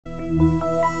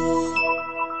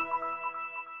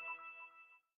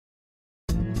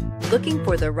Looking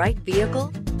for the right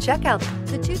vehicle? Check out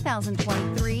the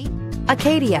 2023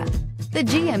 Acadia. The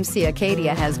GMC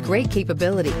Acadia has great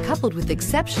capability coupled with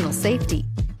exceptional safety,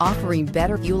 offering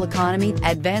better fuel economy,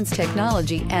 advanced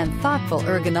technology, and thoughtful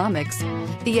ergonomics.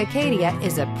 The Acadia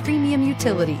is a premium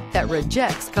utility that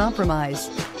rejects compromise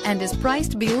and is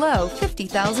priced below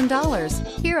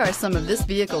 $50,000. Here are some of this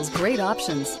vehicle's great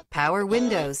options: power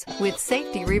windows with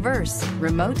safety reverse,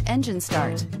 remote engine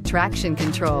start, traction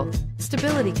control,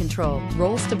 stability control,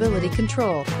 roll stability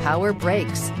control, power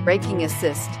brakes, braking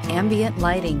assist, ambient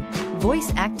lighting,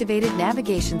 voice activated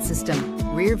navigation system,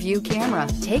 rear view camera.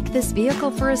 Take this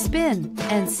vehicle for a spin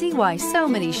and see why so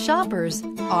many shoppers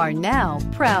are now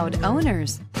proud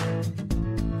owners.